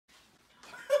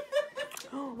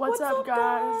What's up,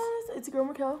 guys? It's your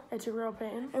girl, Mikkel. It's your girl,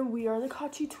 Payne. And we are the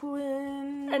CACI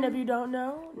twins. And if you don't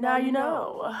know, now you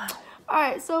know.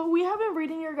 Alright, so we have been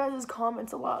reading your guys'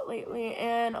 comments a lot lately,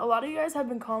 and a lot of you guys have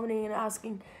been commenting and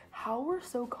asking how we're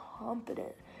so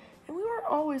confident. And we weren't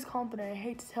always confident, I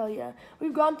hate to tell you.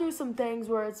 We've gone through some things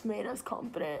where it's made us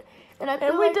confident.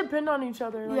 And we depend on each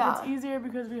other. Like, yeah. It's easier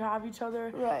because we have each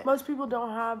other. Right. Most people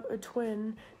don't have a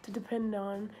twin to depend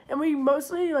on. And we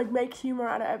mostly, like, make humor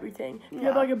out of everything. If you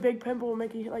have, like, a big pimple, we'll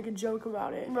make, like, a joke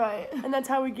about it. Right. And that's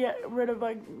how we get rid of,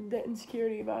 like, the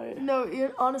insecurity about it. No,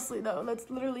 honestly, though,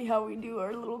 that's literally how we do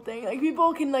our little thing. Like,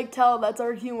 people can, like, tell that's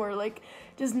our humor. Like,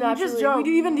 just naturally. We just joke. We do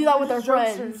even do that with our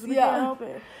friends. We can't help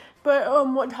it.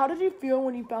 But how did you feel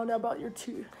when you found out about your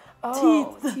tooth?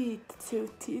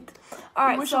 Teeth. All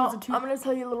right, so I'm going to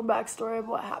tell you a little backstory of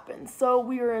what happened. So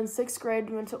we were in 6th grade.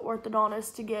 We went to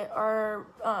orthodontist to get our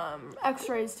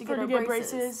x-rays to get our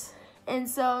braces. And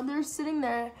so they're sitting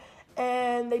there,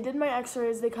 and they did my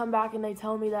x-rays. They come back, and they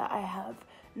tell me that I have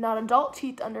not adult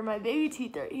teeth under my baby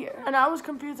teeth right here. And I was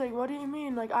confused, like, what do you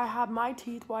mean? Like, I have my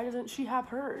teeth, why doesn't she have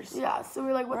hers? Yeah, so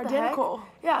we're like, what the identical. Heck?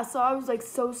 Yeah, so I was, like,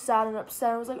 so sad and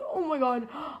upset. I was like, oh my god,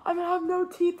 I'm gonna have no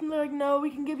teeth. And they're like, no, we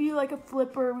can give you, like, a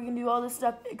flipper. We can do all this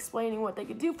stuff explaining what they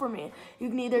could do for me. You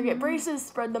can either get braces,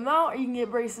 spread them out, or you can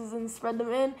get braces and spread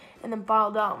them in, and then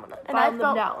file them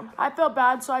down. I felt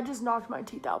bad, so I just knocked my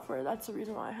teeth out for her. That's the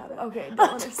reason why I have it. Okay,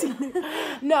 don't understand.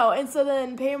 No, and so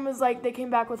then Pam was like, they came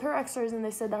back with her x-rays, and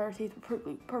they said that her teeth were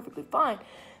perfectly fine.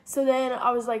 So then I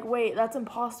was like, wait, that's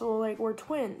impossible. Like, we're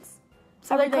twins.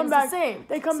 So they come back. The same.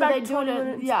 They come so back they 20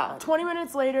 minutes. Yeah. 20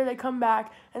 minutes later, they come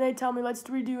back and they tell me, let's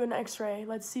redo an X-ray.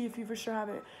 Let's see if you for sure have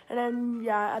it. And then,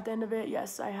 yeah, at the end of it,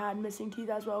 yes, I had missing teeth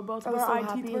as well. Both of our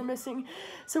eye teeth were missing.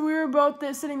 So we were both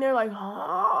sitting there like,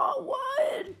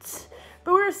 what?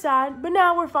 But we were sad. But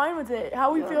now we're fine with it.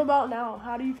 How we feel about it now?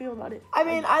 How do you feel about it? I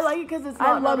mean, I like it because it's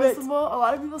not noticeable. A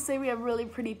lot of people say we have really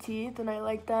pretty teeth, and I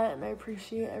like that, and I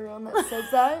appreciate everyone that says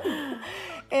that.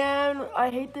 And I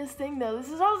hate this thing, though.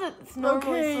 This is how it's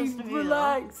normally supposed to be.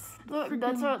 Relax. Look,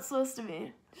 that's how it's supposed to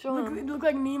be. You look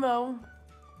like Nemo.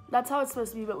 That's how it's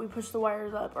supposed to be, but we push the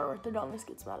wires up. Our orthodontist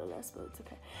gets mad at us, but it's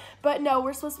okay. But no,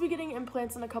 we're supposed to be getting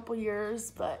implants in a couple years.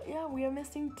 But yeah, we are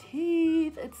missing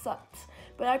teeth. It sucks.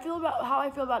 But how I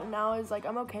feel about it now is like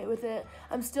I'm okay with it.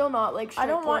 I'm still not like I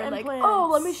don't want like implants. Oh,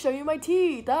 let me show you my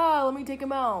teeth. Let me take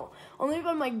them out. Only if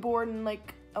I'm like bored and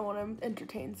like I want to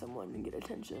entertain someone and get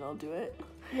attention, I'll do it.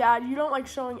 Yeah, you don't like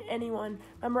showing anyone.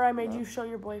 Remember I made you show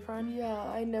your boyfriend? Yeah,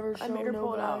 I never showed I made her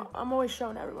pull it out. I'm always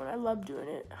showing everyone. I love doing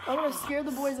it. I'm going to scare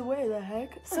the boys away, the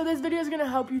heck. So this video is going to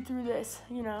help you through this,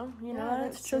 you know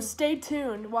that? So stay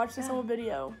tuned. Watch this whole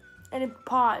video. And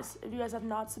pause. If you guys have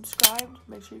not subscribed,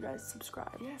 make sure you guys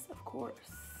subscribe. Yes, of course.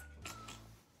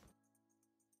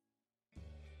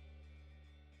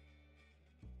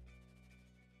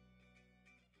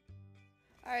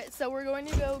 Alright, so we're going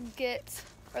to go get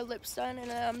our lips done,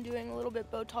 and I'm doing a little bit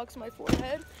Botox on my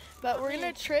forehead. But we're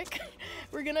gonna trick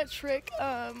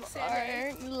our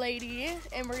lady,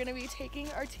 and we're gonna be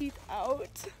taking our teeth out.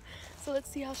 So let's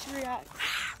see how she reacts.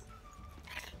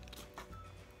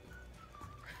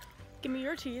 Give me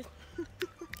your teeth.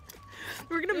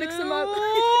 We're gonna mix them up.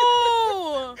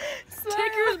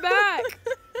 Take yours back.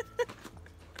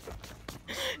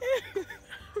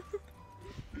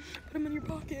 Put them in your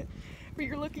pocket for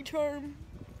your lucky charm.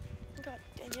 God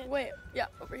dang it. Wait, yeah,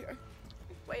 over here.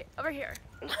 Wait, over here.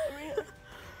 Over here.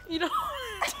 You know,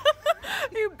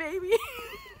 you baby.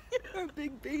 Our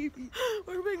big baby.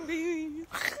 We're big babies.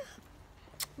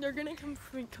 They're gonna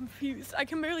confused. I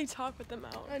can barely talk with them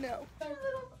out. I know.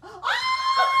 Oh,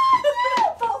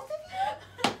 both of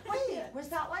you? Wait, was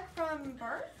that like from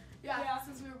birth? Yeah,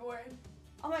 since we were born.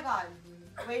 Oh my god.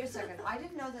 Wait a second. I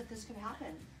didn't know that this could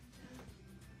happen.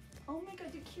 Oh my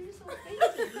god, the cutest little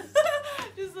babies.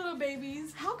 Just little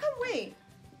babies. How come you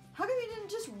didn't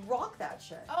just rock that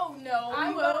shit? Oh no.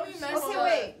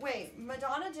 Okay, wait.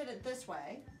 Madonna did it this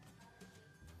way.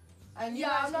 And you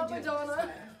guys I'm not can do Madonna.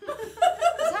 It this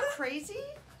way. Is that crazy?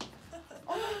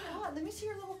 Oh my god, let me see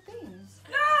your little things.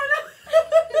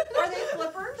 No. Are they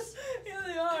flippers? Yeah,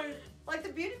 they are. Like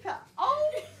the beauty pad.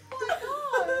 Oh my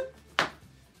god.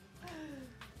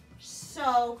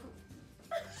 So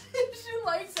She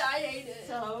likes it. I hate it.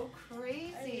 So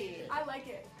crazy. I like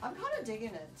it. I'm kind of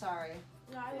digging it. Sorry.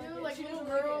 No, I like little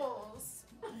girls.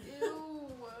 Ew.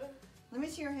 Let me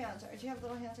see your hands. Do you have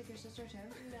little hands like your sister too?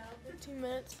 No. 15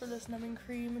 minutes for this numbing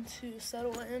cream to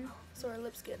settle in, so our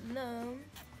lips get numb.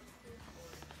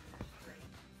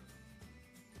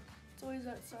 It's always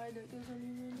that side that goes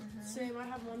uneven. Same. I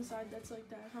have one side that's like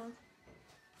that, huh?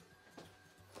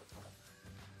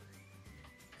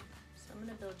 So I'm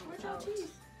Where's your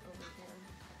teeth?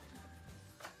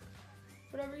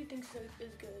 Whatever you think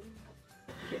is good.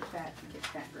 Get fat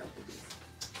girl cookies.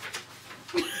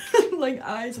 Like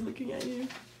eyes looking at you.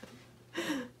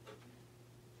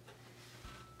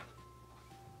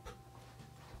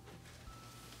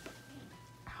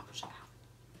 Ouch.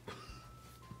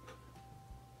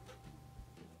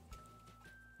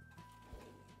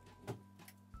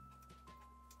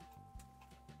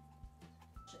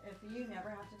 If you never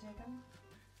have to take them?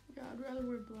 Yeah, I'd rather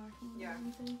wear black than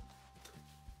anything.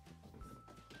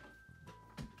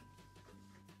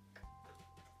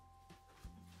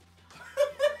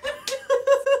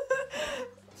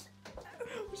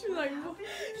 She's like, oh,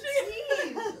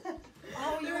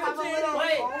 you have a little.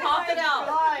 Wait, pop it out.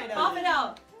 God. Pop it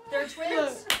out. They're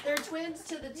twins. They're twins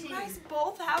to the teeth. You guys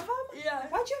both have them? yeah,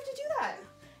 Why'd you have to do that?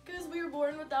 because we were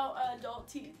born without adult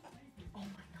teeth. Oh my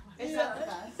God. Is that the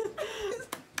best?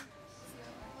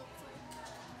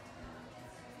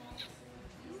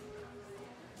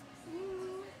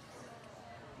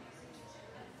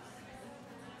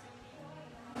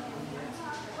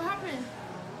 What happened?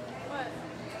 What?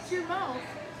 It's your mouth.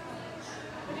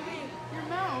 What do you mean? Your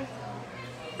mouth.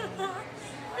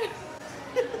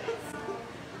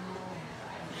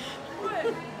 What?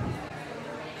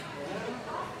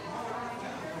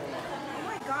 Oh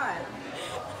my God.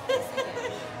 You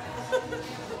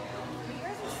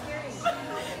guys are scary.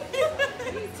 What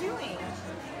are you doing?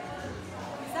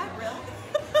 Is that real?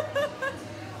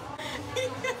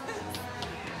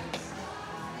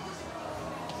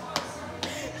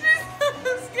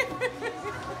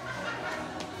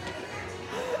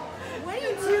 What are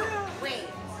you doing? Wait.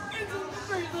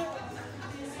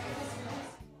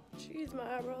 Jeez,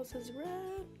 my eyebrows is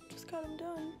red. Just got them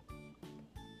done.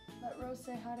 Let Rose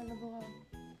say hi to the vlog.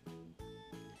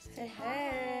 Say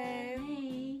hey.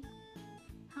 Hey.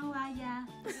 How are ya?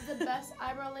 This is the best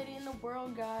eyebrow lady in the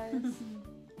world, guys.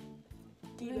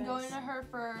 We've been going to her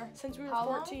for since we were how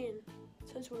 14. long?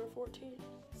 Since we were 14.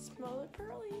 Smell the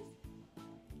pearlies.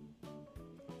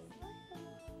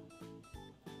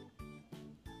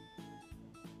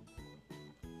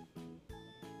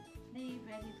 They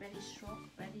very short,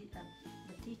 very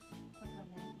petite.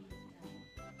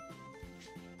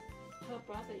 Her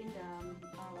brother in the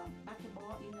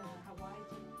basketball in Hawaii.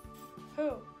 Who?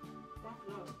 That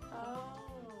girl. Oh.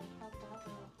 Her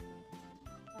brother.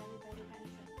 Very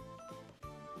handsome.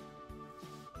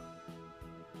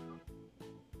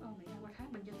 Oh my God, what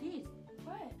happened to your teeth?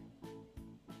 What?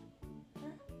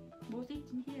 Both teeth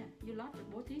in here. You lost with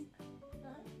both teeth?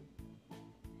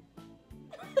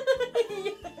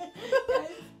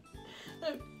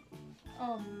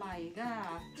 Oh my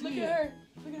God. Look at her.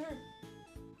 Look at her.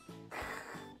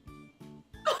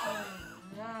 Oh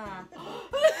my God.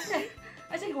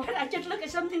 I think what? I just look at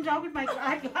something wrong with my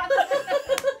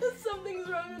eyeglasses. Something's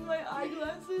wrong with my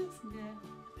eyeglasses.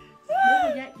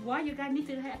 Yeah. Why you guys need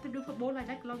to have to do for both like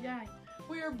that, long guy?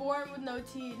 We were born with no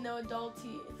teeth, no adult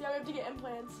teeth. Yeah, we have to get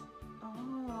implants.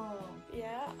 Oh.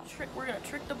 Yeah. We're gonna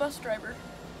trick the bus driver.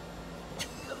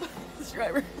 The bus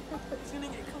driver. He's gonna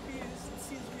get confused and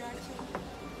see his reaction.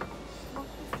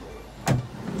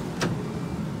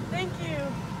 Thank you.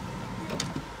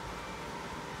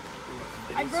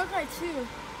 I broke my tooth.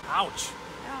 Ouch.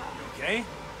 Yeah. You okay?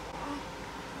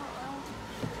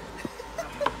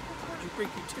 Did you break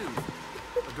your tooth?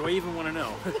 Or do I even want to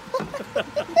know?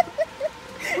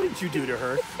 What did you do to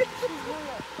her?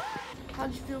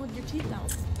 How'd you feel with your teeth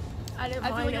out? I feel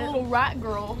mind like it. a little rat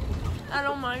girl. I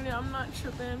don't mind it. I'm not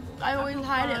tripping. I always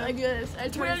hide it like this. I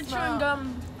try to chew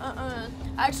gum. I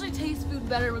actually taste food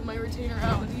better with my retainer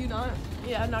out. Do you not?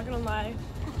 Yeah, I'm not gonna lie.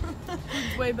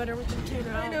 It's way better with the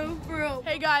retainer out. I know, bro.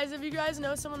 Hey guys, if you guys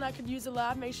know someone that could use a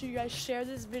laugh, make sure you guys share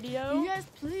this video. You guys,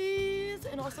 please,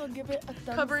 and also give it a thumbs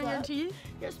up. Covering your teeth?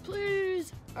 Yes,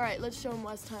 please. All right, let's show them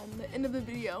last time. The end of the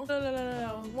video.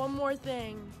 No. One more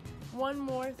thing. One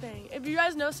more thing. If you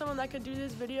guys know someone that could do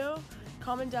this video,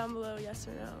 comment down below yes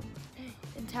or no.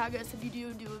 And tag us if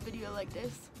you do a video like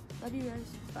this. Love you guys.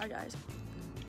 Bye guys.